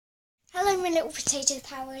Hello my little potato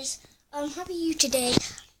powers. How are you today?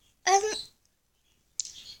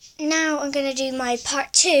 Now I'm going to do my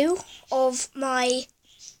part 2 of my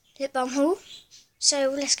lip balm haul.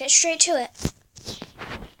 So let's get straight to it.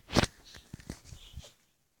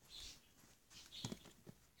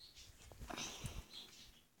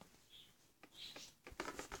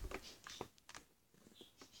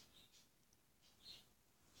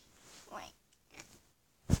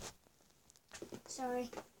 Wait. Sorry.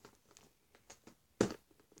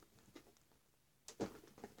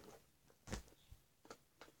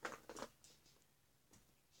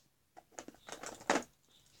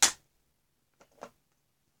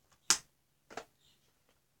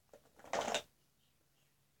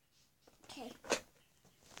 Okay.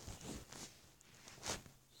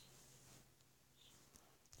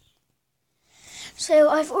 So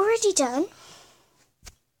I've already done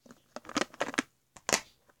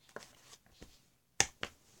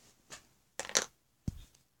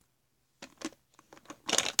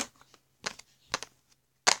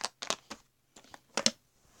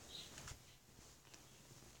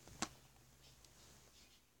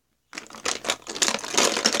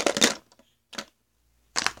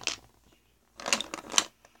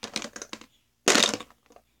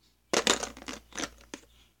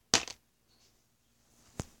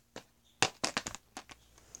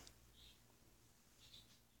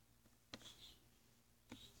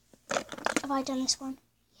Have I done this one?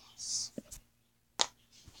 Yes.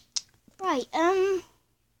 Right,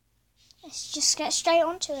 let's just get straight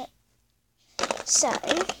onto it. So,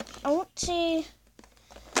 I want to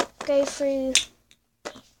go through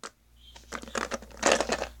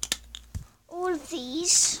all of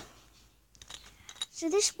these. So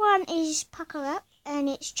this one is Pucker Up and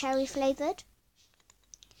it's cherry flavoured.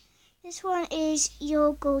 This one is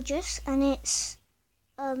You're Gorgeous and it's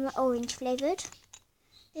orange flavoured.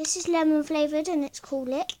 This is lemon flavoured and it's Cool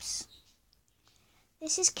Lips.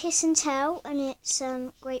 This is Kiss and Tell and it's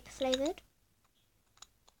grape flavoured.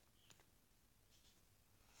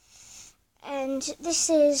 And this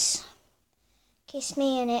is Kiss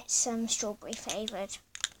Me and it's strawberry flavoured.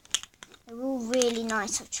 They're all really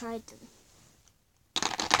nice, I've tried them.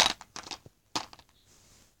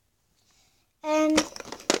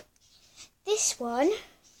 This one,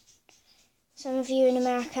 some of you in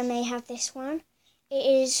America may have this one. It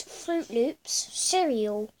is Fruit Loops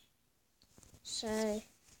cereal. So,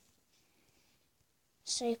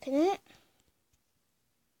 let's open it.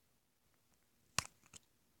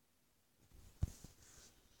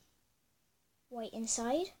 White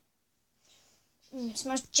inside.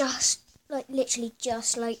 Smells just like, literally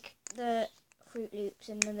just like the Fruit Loops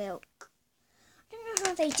in the milk. I don't know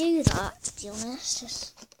how they do that, to be honest.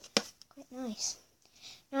 It's quite nice.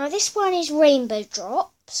 Now this one is Rainbow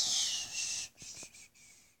Drops.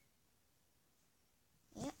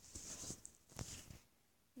 Yep.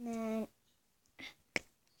 And then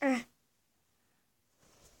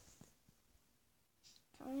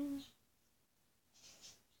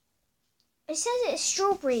it says it's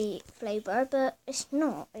strawberry flavour, but it's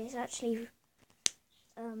not. It's actually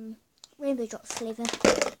Rainbow Drops flavour.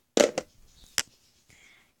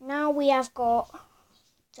 Now we have got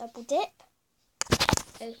Double Dip.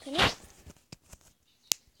 Open it.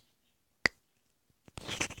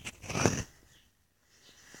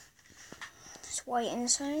 It's white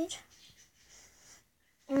inside.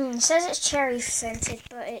 It says it's cherry scented,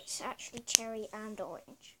 but it's actually cherry and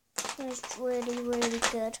orange. It's really, really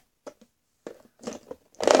good.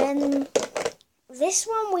 Then this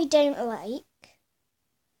one we don't like.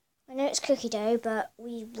 I know it's cookie dough, but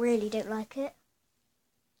we really don't like it.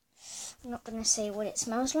 I'm not going to say what it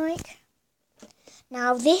smells like.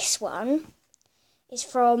 Now this one is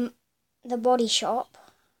from the Body Shop.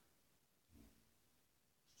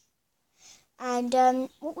 And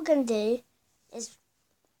what we're going to do is,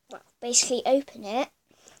 well, basically open it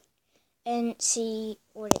and see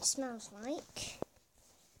what it smells like.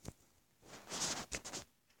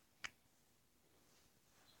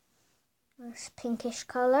 Nice pinkish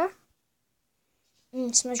colour.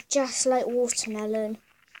 It smells just like watermelon.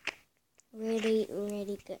 Really,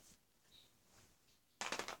 really good.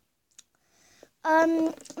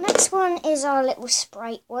 Next one is our little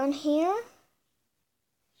Sprite one here.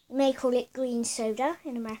 You may call it green soda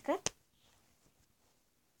in America.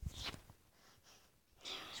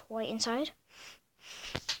 It's white inside.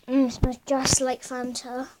 It smells just like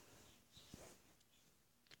Fanta.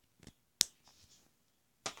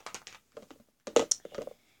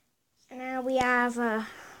 And now we have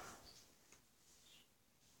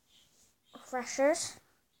Freshers.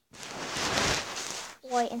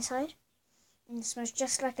 White inside. And it smells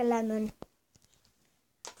just like a lemon.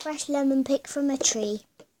 fresh lemon picked from a tree.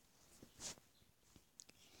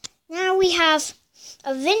 Now we have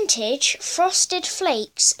a vintage Frosted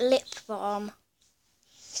Flakes lip balm.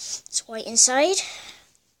 It's white inside.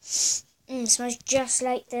 Smells just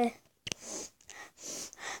like the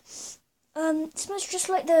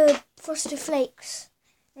Frosted Flakes.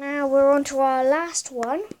 Now we're on to our last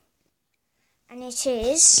one, and it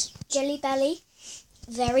is Jelly Belly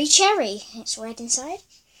Very Cherry. It's red inside.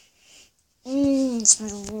 It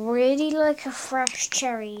smells really like a fresh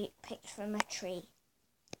cherry picked from a tree.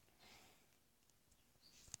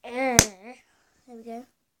 There we go.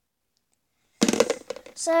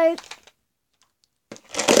 So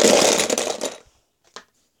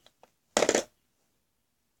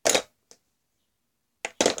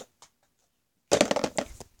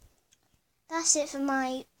that's it for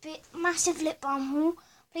my massive lip balm haul.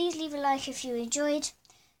 Please leave a like if you enjoyed,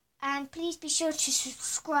 and please be sure to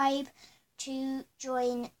subscribe to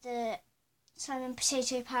join the Simon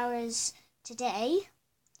Potato Powers today.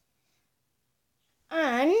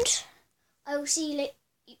 And I will see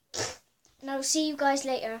you guys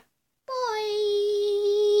later.